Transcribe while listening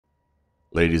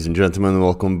Ladies and gentlemen,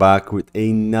 welcome back with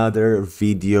another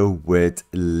video with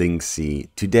Linksy.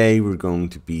 Today we're going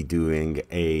to be doing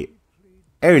a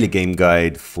early game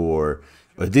guide for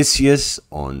Odysseus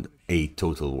on a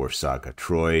Total War Saga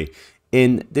Troy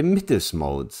in the Mythos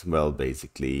mode. Well,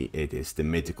 basically it is the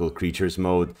mythical creatures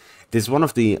mode. It is one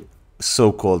of the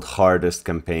so-called hardest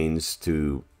campaigns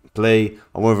to play.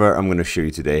 However, I'm going to show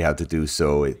you today how to do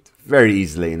so it very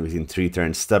easily and within 3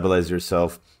 turns. Stabilize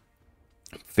yourself,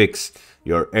 fix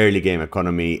your early game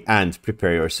economy, and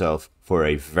prepare yourself for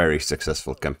a very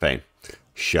successful campaign.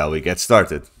 Shall we get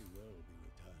started?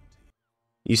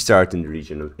 You start in the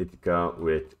region of Ithaca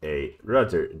with a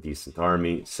rather decent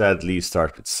army. Sadly, you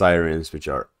start with Sirens, which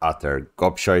are utter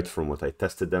gobshite from what I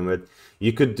tested them with.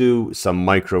 You could do some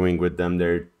microing with them.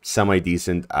 They're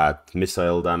semi-decent at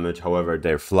missile damage. However,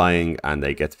 they're flying and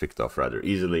they get picked off rather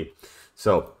easily.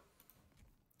 So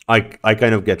I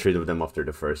kind of get rid of them after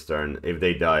the first turn. If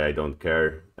they die, I don't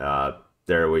care.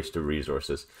 They're a waste of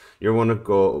resources. You want to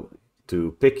go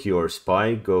to pick your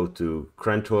spy, go to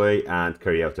Krentoy and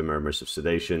carry out the Murmurs of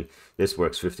Sedation. This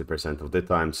works 50% of the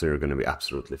time, so you're going to be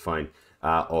absolutely fine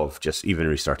of just even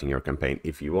restarting your campaign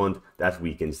if you want. That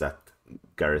weakens that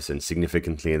garrison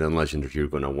significantly, and in Legendary you're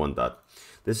going to want that.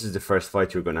 This is the first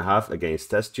fight you're going to have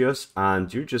against Thestyos,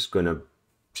 and you're just going to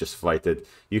fight it.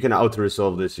 You can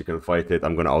auto-resolve this, you can fight it.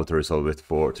 I'm going to auto-resolve it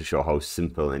to show how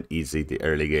simple and easy the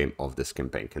early game of this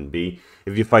campaign can be.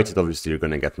 If you fight it, obviously you're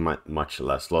going to get much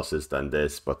less losses than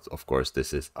this, but of course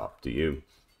this is up to you.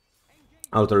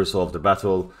 Auto-resolve the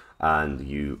battle and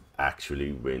you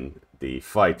actually win the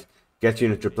fight. Get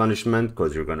unit replenishment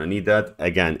because you're going to need that.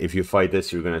 Again, if you fight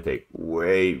this, you're going to take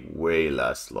way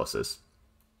less losses.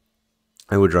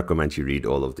 I would recommend you read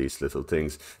all of these little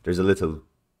things. There's a little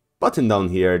button down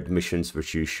here, the missions,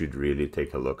 which you should really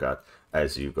take a look at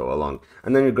as you go along.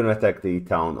 And then you're going to attack the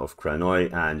town of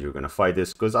Krentoy and you're going to fight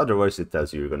this, because otherwise it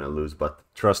tells you you're going to lose. But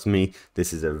trust me,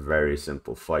 this is a very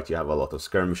simple fight. You have a lot of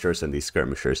skirmishers, and these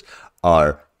skirmishers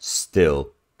are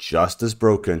still just as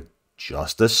broken,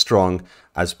 just as strong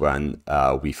as when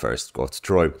we first got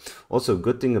Troy. Also,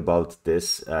 good thing about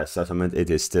this settlement,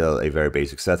 it is still a very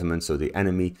basic settlement, so the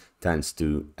enemy tends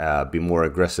to be more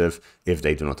aggressive if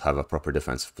they do not have a proper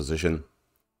defensive position.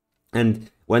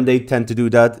 And when they tend to do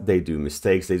that, they do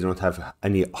mistakes. They do not have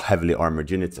any heavily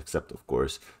armored units, except of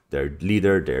course their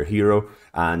leader, their hero,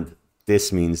 and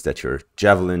this means that your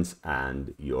javelins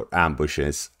and your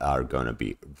ambushes are gonna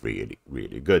be really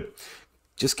good.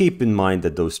 Just keep in mind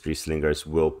that those 3 slingers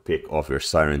will pick off your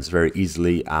sirens very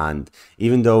easily, and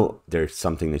even though there's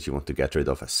something that you want to get rid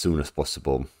of as soon as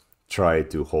possible, try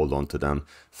to hold on to them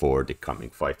for the coming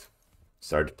fight.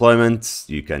 Start deployment,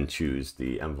 you can choose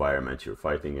the environment you're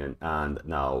fighting in, and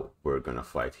now we're gonna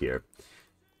fight here.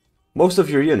 Most of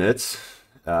your units,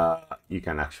 you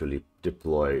can actually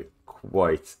deploy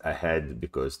quite ahead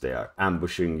because they are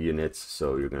ambushing units,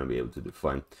 so you're gonna be able to do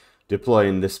fine. Deploy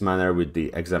in this manner with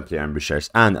the exemplary ambushers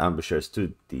and ambushers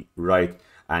to the right,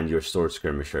 and your sword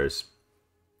skirmishers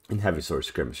and heavy sword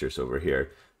skirmishers over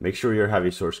here. Make sure your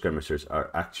heavy sword skirmishers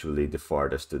are actually the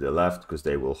farthest to the left, because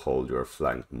they will hold your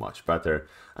flank much better,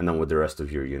 and then with the rest of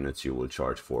your units you will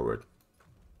charge forward.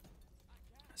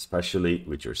 Especially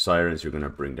with your sirens, you're going to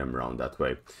bring them around that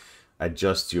way.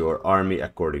 Adjust your army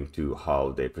according to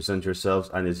how they present yourselves,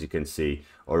 and as you can see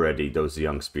already, those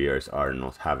young spears are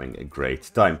not having a great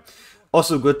time.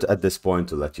 Also good at this point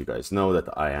to let you guys know that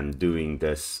I am doing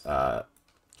this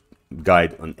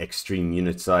guide on extreme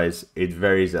unit size. It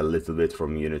varies a little bit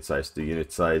from unit size to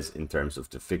unit size in terms of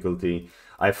difficulty.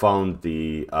 I found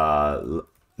the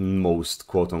most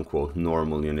quote-unquote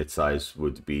normal unit size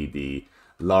would be the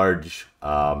large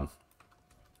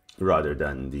rather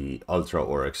than the ultra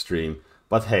or extreme,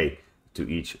 but hey, to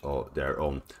each their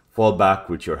own. Fall back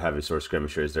with your heavy sword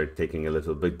skirmishers. They're taking a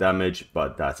little bit damage,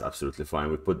 but that's absolutely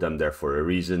fine. We put them there for a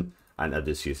reason, and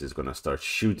Odysseus is going to start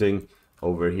shooting.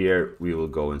 Over here we will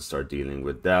go and start dealing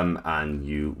with them, and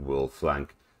you will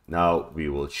flank. Now we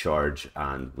will charge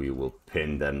and we will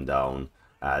pin them down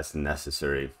as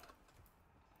necessary.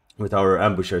 With our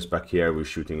ambushers back here, we're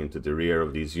shooting into the rear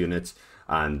of these units,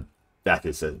 and that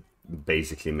is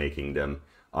basically making them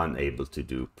unable to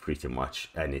do pretty much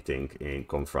anything in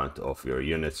confront of your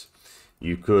units.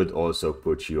 You could also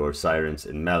put your sirens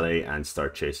in melee and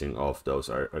start chasing off those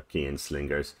Archean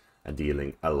slingers and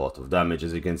dealing a lot of damage.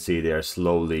 As you can see, they are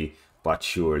slowly but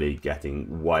surely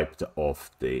getting wiped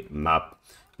off the map.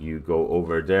 You go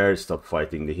over there, stop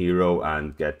fighting the hero,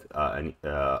 and get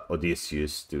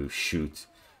Odysseus to shoot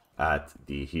at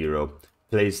the hero.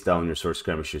 Place down your sword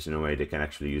skirmishers in a way they can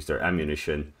actually use their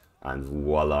ammunition, and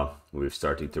voila, we've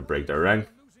started to break their rank.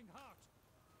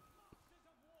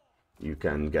 You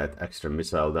can get extra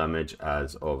missile damage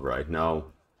as of right now.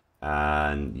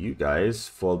 And you guys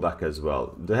fall back as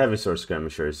well. The heavy sword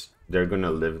skirmishers, they're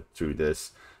gonna live through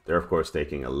this. They're of course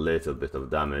taking a little bit of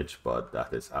damage, but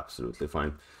that is absolutely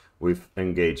fine. We've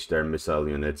engaged their missile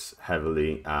units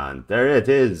heavily, and there it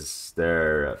is.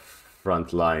 Their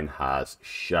front line has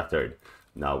shattered.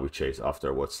 Now we chase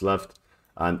after what's left.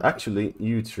 And actually,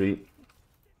 you three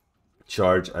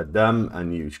charge at them,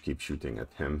 and you keep shooting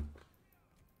at him.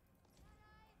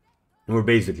 We're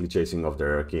basically chasing off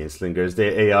their arcane slingers.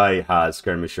 The AI has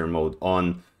skirmisher mode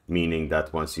on, meaning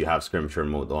that once you have skirmisher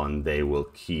mode on, they will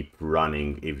keep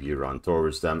running if you run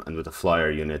towards them. And with a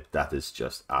flyer unit, that is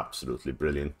just absolutely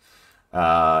brilliant.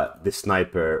 The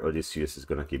sniper Odysseus is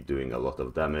going to keep doing a lot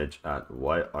of damage. And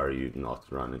why are you not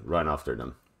running? Run after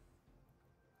them.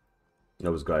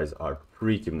 Those guys are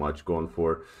pretty much gone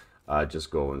for. Just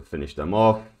go and finish them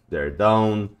off. They're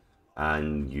down.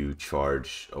 And you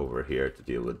charge over here to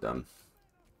deal with them.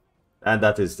 And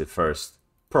that is the first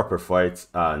proper fight,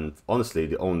 and honestly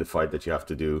the only fight that you have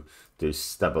to do to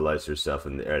stabilize yourself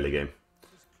in the early game.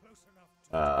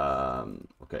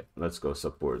 Okay, let's go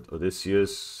support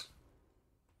Odysseus.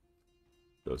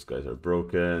 Those guys are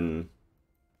broken.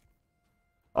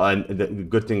 And the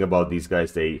good thing about these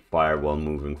guys, they fire while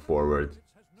moving forward,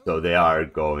 so they are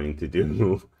going to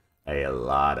do a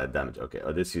lot of damage. Okay,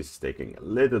 Odysseus is taking a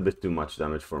little bit too much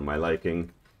damage for my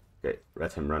liking. Okay,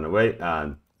 let him run away,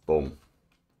 and boom.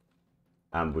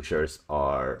 Ambushers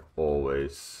are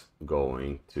always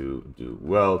going to do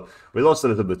well. We lost a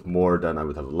little bit more than I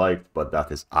would have liked, but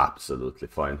that is absolutely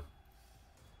fine.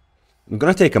 I'm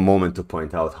going to take a moment to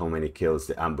point out how many kills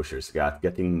the ambushers got.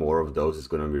 Getting more of those is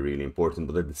going to be really important,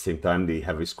 but at the same time, the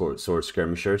heavy sword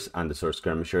skirmishers and the sword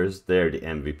skirmishers, they're the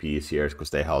MVPs here because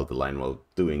they held the line while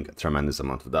doing a tremendous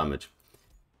amount of damage.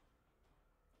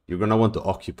 You're going to want to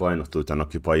occupy, not loot and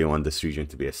occupy. You want this region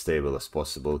to be as stable as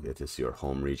possible. It is your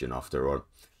home region after all.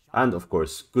 And of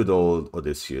course, good old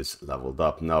Odysseus leveled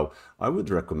up. Now, I would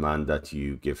recommend that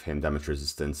you give him damage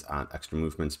resistance and extra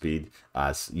movement speed,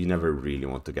 as you never really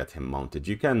want to get him mounted.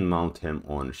 You can mount him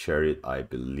on chariot, I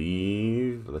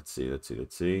believe. Let's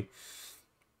see.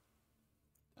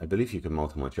 I believe you can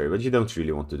mount him on chariot, but you don't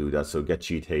really want to do that. So get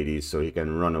cheat Hades so he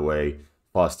can run away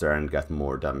faster and get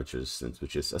more damage resistance,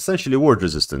 which is essentially ward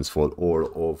resistance for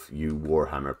all of you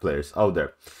Warhammer players out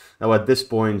there. Now at this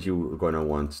point, you're going to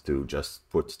want to just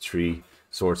put 3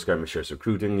 sword skirmishers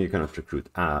recruiting. You cannot recruit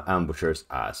ambushers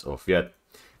as of yet.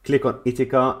 Click on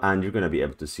Ithaca and you're going to be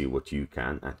able to see what you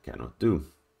can and cannot do.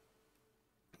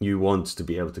 You want to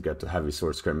be able to get to heavy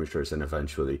sword skirmishers and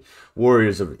eventually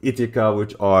warriors of Ithaca,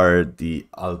 which are the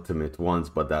ultimate ones,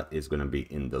 but that is going to be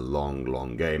in the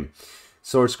long game.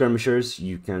 Sword skirmishers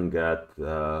you can get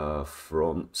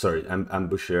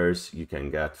ambushers you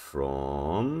can get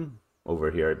from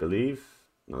over here, I believe.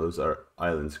 No, those are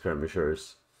island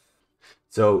skirmishers.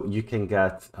 So you can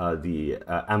get the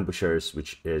ambushers,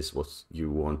 which is what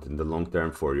you want in the long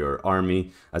term for your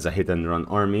army as a hit and run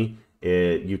army.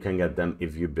 You can get them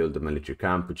if you build a military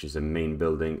camp, which is a main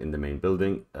building in the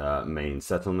main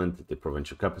settlement, the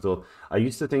provincial capital. I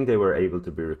used to think they were able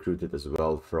to be recruited as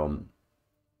well from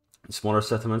smaller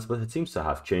settlements, but it seems to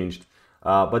have changed.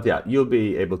 But yeah, you'll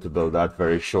be able to build that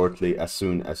very shortly as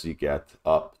soon as you get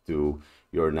up to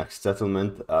your next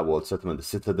settlement, world settlement, the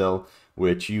Citadel,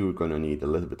 which you're going to need a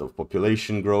little bit of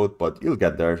population growth, but you'll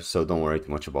get there, so don't worry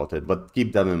too much about it. But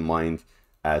keep them in mind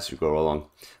as you go along.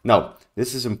 Now,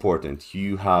 this is important.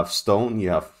 You have stone, you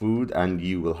have food, and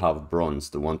you will have bronze.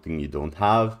 The one thing you don't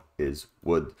have is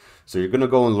wood. So you're going to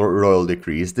go on royal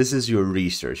decrees. This is your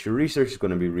research. Your research is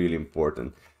going to be really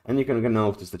important. And you're going to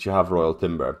notice that you have royal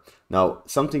timber. Now,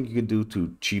 something you could do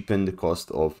to cheapen the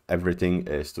cost of everything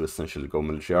is to essentially go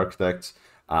military architects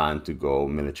and to go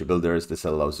military builders. This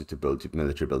allows you to build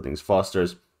military buildings faster.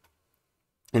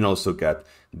 And also get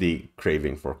the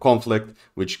craving for conflict,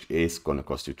 which is going to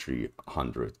cost you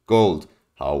 300 gold.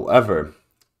 However,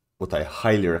 what I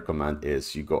highly recommend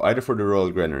is you go either for the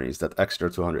royal granaries. That extra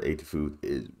 280 food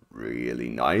is really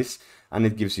nice, and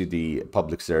it gives you the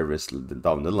public service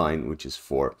down the line, which is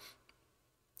 4.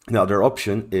 The other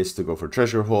option is to go for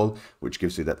treasure hall, which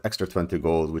gives you that extra 20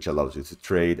 gold, which allows you to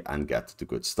trade and get the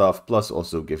good stuff, plus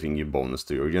also giving you bonus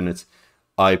to your units.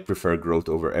 I prefer growth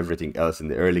over everything else in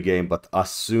the early game, but as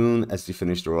soon as you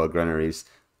finish the royal granaries,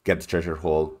 get the treasure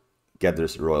hall, get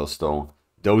this royal stone.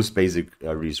 Those basic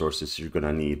resources you're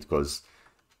gonna need, because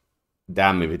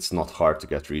damn if it's not hard to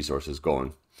get resources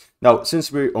going. Now,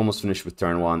 since we're almost finished with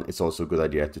turn 1, it's also a good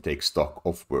idea to take stock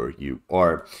of where you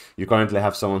are. You currently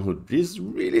have someone who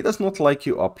really does not like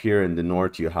you up here in the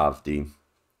north. You have the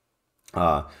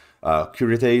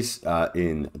Curites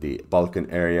in the Balkan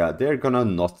area, they're gonna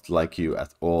not like you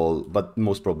at all, but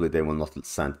most probably they will not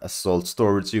send assaults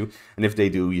towards you. And if they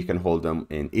do, you can hold them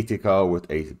in Ithaca with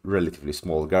a relatively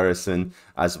small garrison,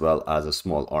 as well as a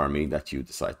small army that you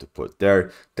decide to put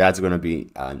there. That's gonna be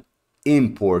an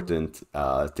important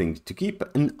thing to keep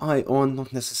an eye on,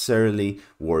 not necessarily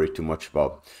worry too much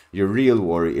about. Your real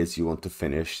worry is you want to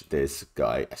finish this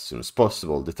guy as soon as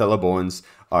possible. The Teleboans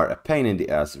are a pain in the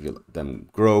ass if you let them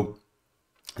grow.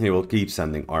 They will keep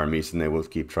sending armies and they will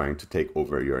keep trying to take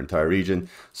over your entire region.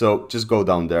 So just go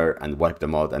down there and wipe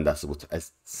them out, and that's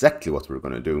exactly what we're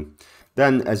going to do.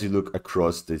 Then as you look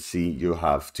across the sea, you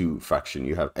have two factions.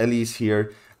 You have Elis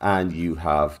here and you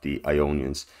have the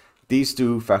Ionians. These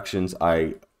two factions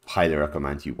I highly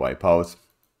recommend you wipe out.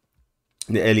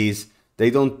 The Elis, they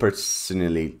don't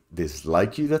personally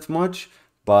dislike you that much,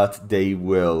 but they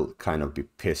will kind of be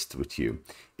pissed with you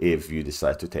if you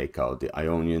decide to take out the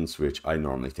Ionians, which I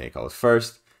normally take out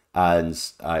first. And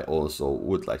I also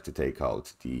would like to take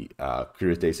out the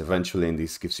Curites eventually, and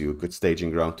this gives you a good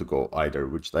staging ground to go either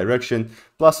which direction.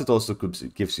 Plus it also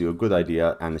gives you a good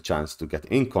idea and a chance to get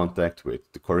in contact with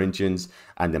the Corinthians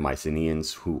and the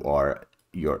Mycenaeans, who are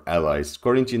your allies.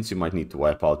 Corinthians you might need to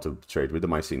wipe out to trade with the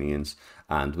Mycenaeans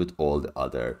and with all the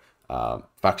other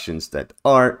factions that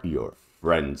are your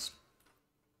friends.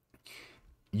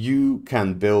 You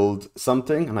can build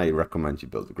something, and I recommend you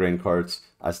build the grain carts,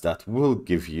 as that will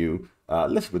give you a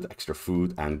little bit extra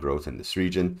food and growth in this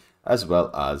region, as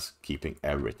well as keeping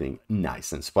everything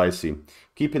nice and spicy.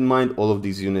 Keep in mind, all of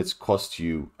these units cost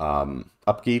you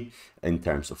upkeep in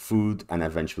terms of food, and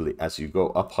eventually as you go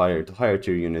up higher to higher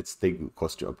tier units, they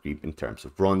cost you upkeep in terms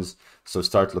of bronze. So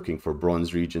start looking for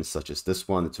bronze regions such as this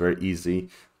one. It's very easy.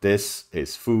 This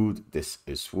is food, this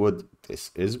is wood,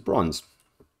 this is bronze,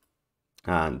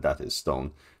 and that is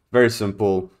stone. Very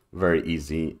simple, very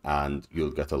easy, and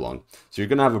you'll get along. So you're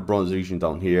gonna have a bronze region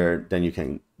down here. Then you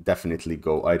can definitely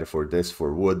go either for this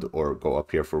for wood or go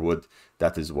up here for wood.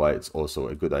 That is why it's also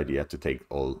a good idea to take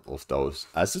all of those,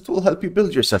 as it will help you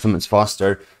build your settlements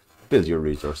faster, build your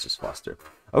resources faster.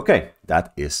 Okay,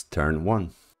 that is turn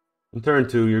 1. In turn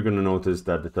 2, you're going to notice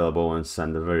that the Teleboans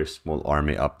send a very small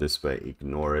army up this way.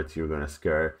 Ignore it. You're going to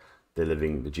scare the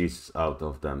living bejesus out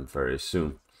of them very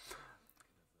soon.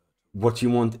 What you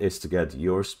want is to get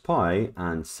your spy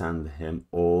and send him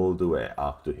all the way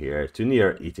up to here, to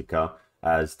near Ithaca,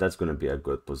 as that's going to be a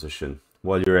good position.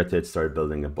 While you're at it, start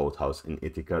building a boathouse in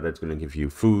Ithaca. That's going to give you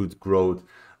food, growth,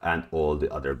 and all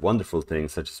the other wonderful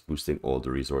things, such as boosting all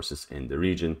the resources in the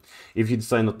region. If you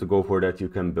decide not to go for that, you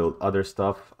can build other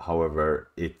stuff. However,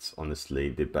 it's honestly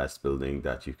the best building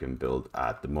that you can build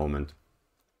at the moment.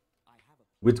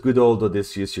 With good old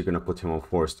Odysseus, you're going to put him on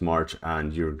forced march,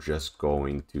 and you're just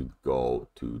going to go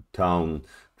to town,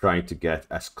 trying to get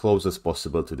as close as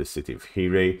possible to the city of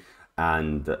Hire,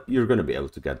 and you're going to be able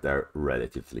to get there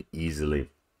relatively easily.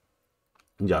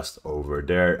 Just over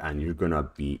there, and you're going to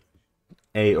be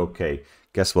A-okay.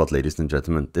 Guess what, ladies and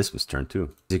gentlemen? This was turn 2.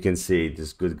 As you can see,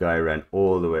 this good guy ran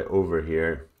all the way over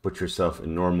here. Put yourself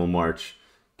in normal march,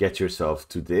 get yourself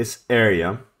to this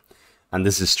area, and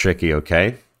this is tricky,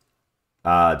 okay?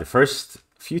 The first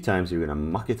few times you're gonna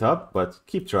muck it up, but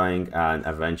keep trying, and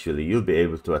eventually you'll be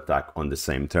able to attack on the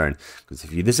same turn, because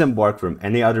if you disembark from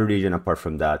any other region apart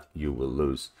from that, you will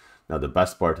lose. Now the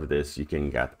best part of this, you can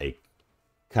get a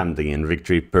Candian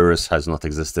victory. Pyrrhus has not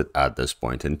existed at this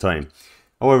point in time.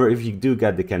 However, if you do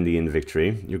get the Candian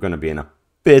victory, you're gonna be in a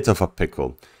bit of a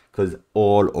pickle, because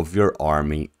all of your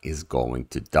army is going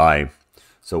to die.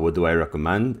 So what do I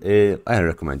recommend? I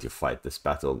recommend you fight this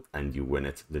battle and you win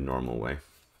it the normal way.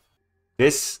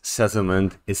 This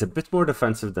settlement is a bit more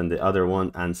defensive than the other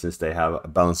one, and since they have a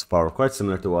balance of power quite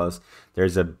similar to us,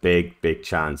 there's a big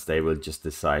chance they will just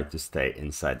decide to stay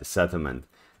inside the settlement.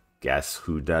 Guess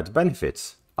who that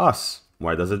benefits? Us.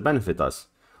 Why does it benefit us?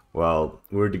 Well,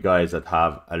 we're the guys that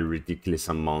have a ridiculous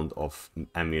amount of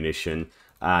ammunition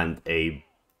and a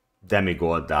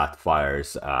demigod that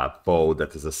fires a bow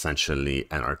that is essentially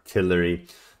an artillery.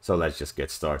 So let's just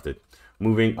get started.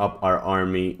 Moving up our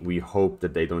army, we hope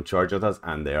that they don't charge at us,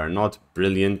 and they are not.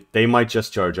 Brilliant. They might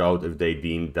just charge out if they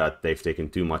deem that they've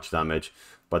taken too much damage,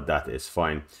 but that is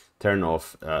fine. Turn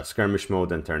off skirmish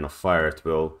mode and turn off fire at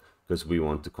will, because we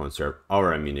want to conserve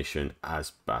our ammunition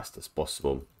as fast as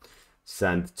possible.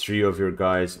 Send 3 of your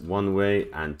guys one way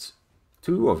and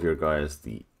 2 of your guys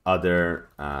the other,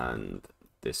 and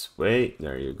this way.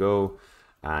 There you go.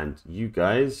 And you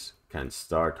guys can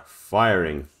start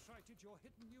firing.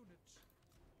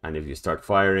 And if you start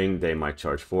firing, they might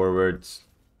charge forwards.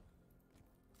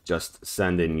 Just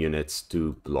send in units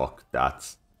to block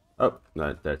that Oh,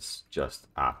 that's just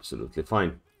absolutely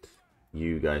fine.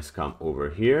 You guys come over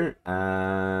here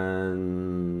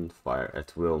and fire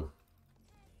at will.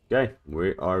 Okay,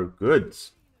 we are good.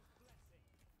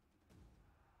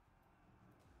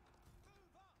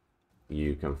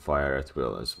 You can fire at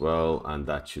will as well, and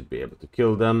that should be able to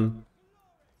kill them.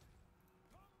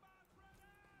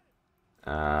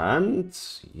 And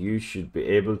you should be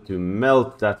able to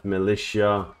melt that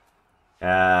militia.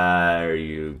 There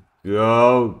you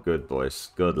go. Good boys.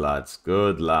 Good lads.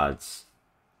 Good lads.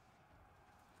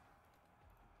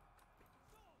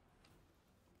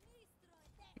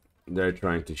 They're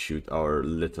trying to shoot our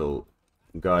little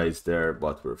guys there,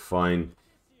 but we're fine.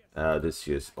 This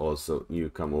is also, you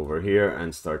come over here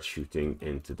and start shooting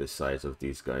into the sides of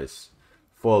these guys.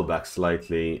 Fall back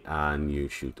slightly and you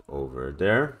shoot over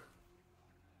there.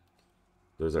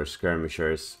 Those are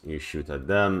skirmishers. You shoot at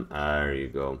them. There you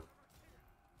go.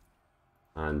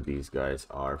 And these guys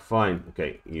are fine.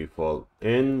 Okay, you fall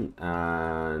in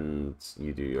and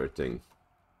you do your thing.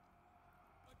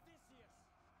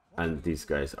 And these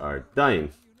guys are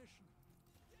dying.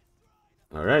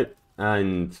 Alright,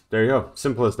 and there you go.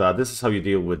 Simple as that. This is how you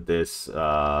deal with this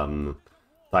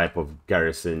type of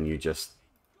garrison. You just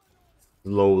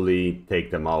slowly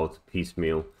take them out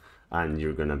piecemeal and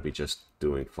you're gonna be just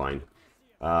doing fine.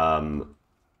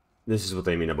 This is what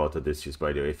I mean about Odysseus,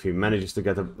 by the way. If he manages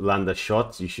to land a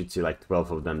shot, you should see like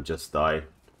 12 of them just die.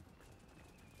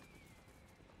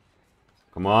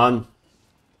 Come on.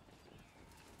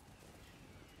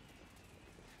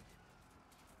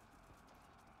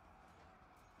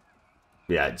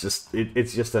 Yeah,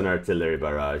 it's just an artillery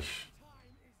barrage.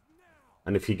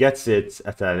 And if he gets it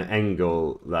at an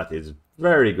angle that is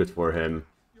very good for him,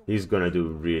 he's gonna do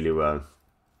really well.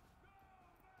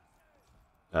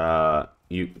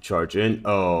 You charge in.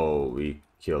 Oh, we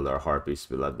killed our harpies.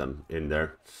 We let them in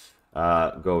there.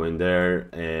 Go in there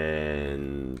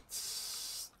and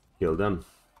kill them.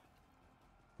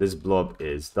 This blob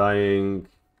is dying.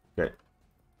 Okay.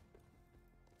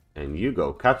 And you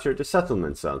go capture the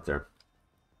settlements out there.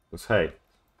 Because, hey,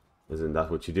 isn't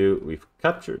that what you do? We've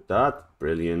captured that.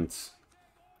 Brilliant.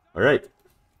 Alright.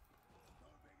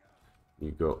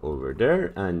 You go over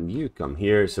there and you come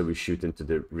here. So we shoot into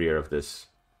the rear of this.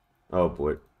 Oh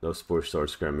boy, those poor sword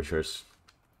skirmishers.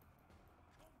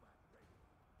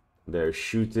 They're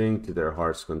shooting to their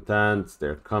heart's content.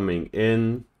 They're coming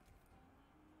in.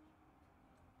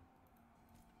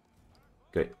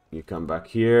 Okay, you come back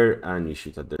here and you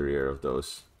shoot at the rear of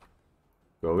those.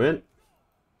 Go in.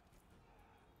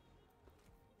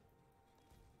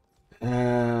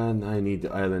 And I need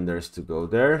the islanders to go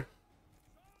there.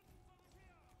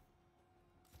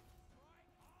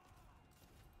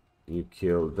 You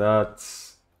kill that.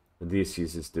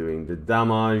 Odysseus is doing the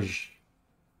damage.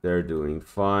 They're doing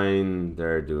fine.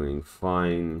 They're doing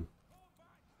fine.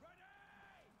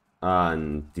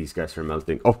 And these guys are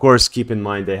melting. Of course, keep in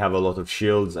mind they have a lot of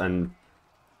shields, and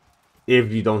if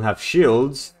you don't have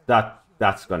shields,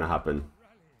 that's gonna happen.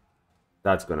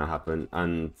 That's gonna happen,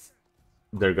 and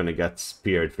they're gonna get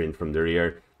speared from the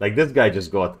rear. Like, this guy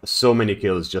just got so many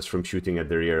kills just from shooting at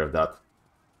the rear of that.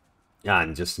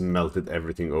 And just melted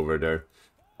everything over there.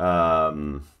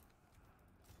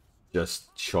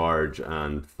 Just charge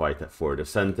and fight for the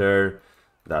center.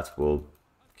 That will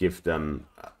give them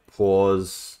a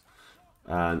pause.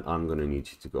 And I'm gonna need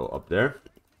you to go up there.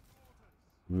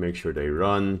 Make sure they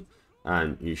run.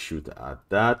 And you shoot at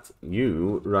that.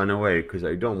 You run away, because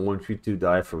I don't want you to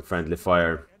die from friendly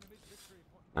fire.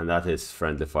 And that is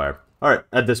friendly fire. Alright,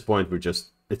 at this point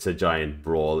it's a giant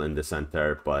brawl in the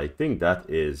center, but I think that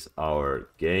is our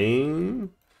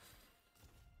game.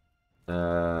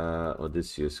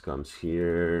 Odysseus comes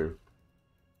here.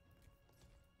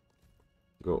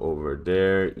 Go over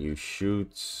there, you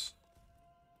shoot.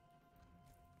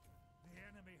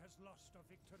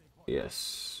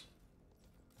 Yes.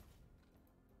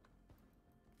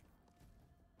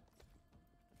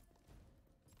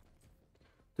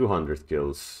 $200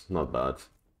 kills, not bad.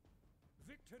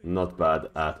 Not bad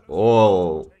at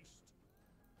all.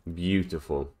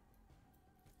 Beautiful.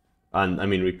 And I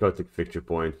mean, we got the victory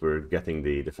point, we're getting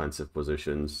the defensive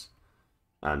positions.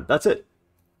 And that's it.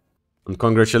 And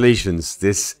congratulations,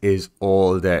 this is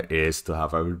all there is to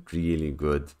have a really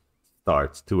good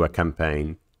start to a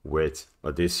campaign with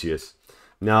Odysseus.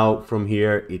 Now, from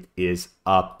here, it is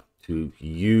up to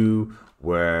you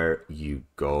where you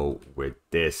go with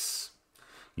this.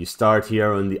 You start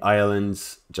here on the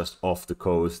islands just off the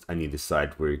coast and you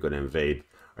decide where you're going to invade.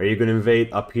 Are you going to invade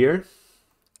up here?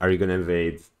 Are you going to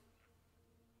invade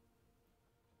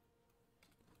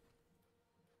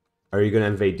Are you going to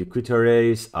invade the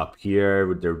Kutarays up here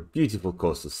with their beautiful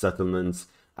coastal settlements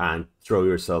and throw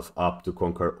yourself up to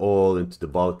conquer all into the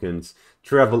Balkans,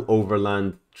 travel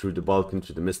overland through the Balkans,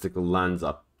 through the mystical lands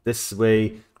up this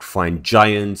way, find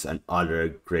giants and other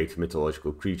great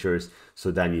mythological creatures,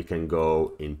 so then you can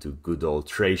go into good old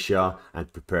Thracia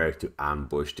and prepare to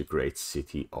ambush the great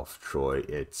city of Troy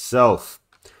itself?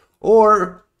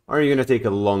 Or are you going to take a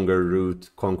longer route,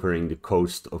 conquering the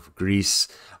coast of Greece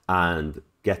and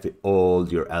get all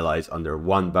your allies under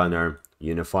one banner,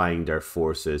 unifying their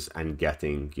forces and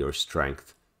getting your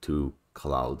strength to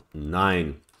Cloud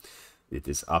 9? It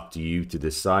is up to you to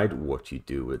decide what you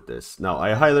do with this. Now,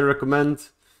 I highly recommend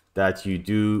that you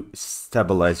do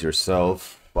stabilize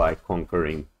yourself by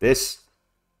conquering this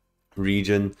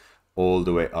region all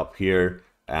the way up here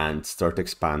and start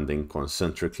expanding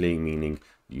concentrically, meaning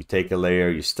you take a layer,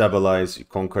 you stabilize, you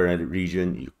conquer a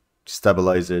region, you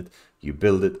stabilize it, you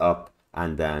build it up,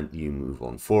 and then you move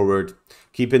on forward.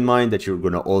 Keep in mind that you're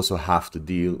going to also have to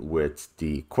deal with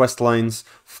the quest lines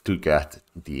to get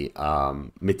the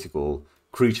mythical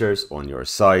creatures on your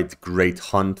side. Great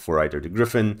hunt for either the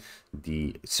Griffin,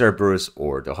 the Cerberus,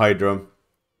 or the Hydra.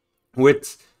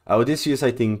 With Odysseus,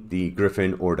 I think the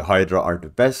Griffin or the Hydra are the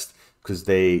best, because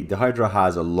the Hydra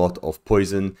has a lot of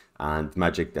poison and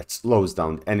magic that slows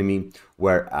down the enemy,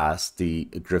 whereas the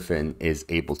Griffin is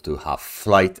able to have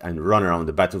flight and run around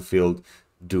the battlefield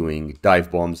doing dive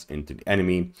bombs into the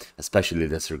enemy. Especially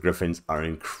the Sir Griffins are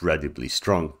incredibly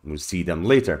strong. We'll see them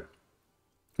later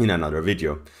in another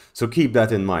video, so keep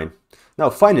that in mind.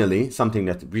 Now finally, something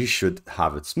that we should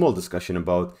have a small discussion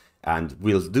about, and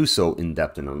we'll do so in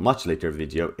depth in a much later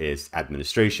video, is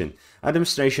administration.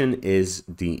 Administration is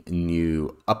the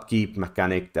new upkeep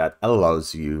mechanic that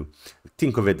allows you,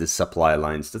 think of it as supply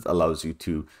lines, that allows you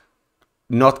to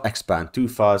not expand too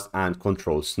fast and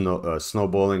control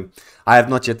snowballing. I have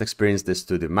not yet experienced this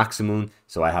to the maximum,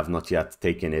 so I have not yet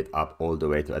taken it up all the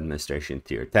way to administration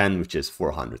tier 10, which is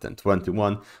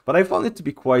 421, but I found it to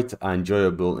be quite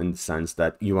enjoyable in the sense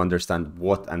that you understand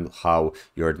what and how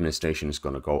your administration is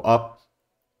going to go up.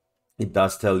 It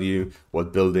does tell you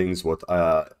what buildings, what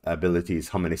abilities,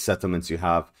 how many settlements you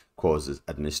have causes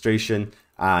administration,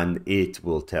 and it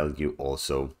will tell you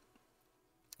also,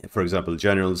 for example,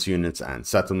 generals, units, and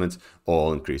settlements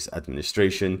all increase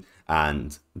administration,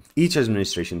 and each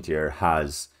administration tier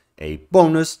has a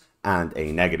bonus and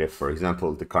a negative. For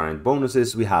example, the current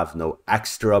bonuses, we have no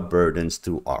extra burdens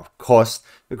to our cost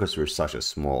because we're such a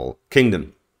small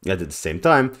kingdom. Yet at the same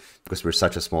time, because we're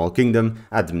such a small kingdom,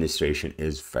 administration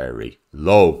is very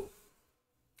low.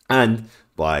 And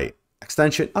by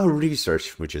extension, our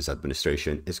research, which is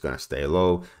administration, is going to stay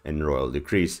low and royal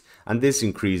decrease, and this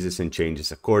increases and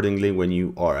changes accordingly. When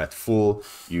you are at full,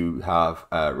 you have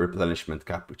a replenishment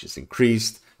cap which is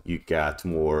increased, you get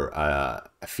more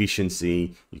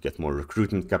efficiency, you get more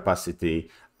recruitment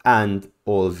capacity, and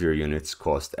all of your units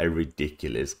cost a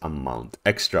ridiculous amount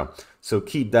extra. So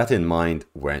keep that in mind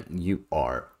when you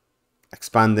are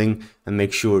expanding, and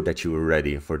make sure that you are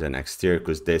ready for the next tier,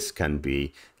 because this can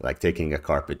be like taking a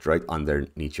carpet right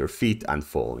underneath your feet and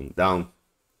falling down,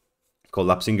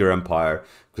 collapsing your empire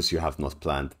because you have not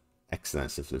planned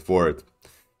extensively for it.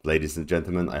 Ladies and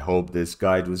gentlemen, I hope this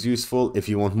guide was useful. If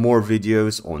you want more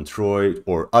videos on Troy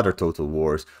or other Total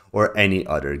Wars or any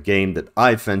other game that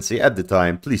I fancy at the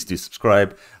time, please do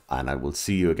subscribe, and I will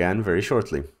see you again very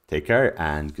shortly. Take care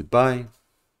and goodbye.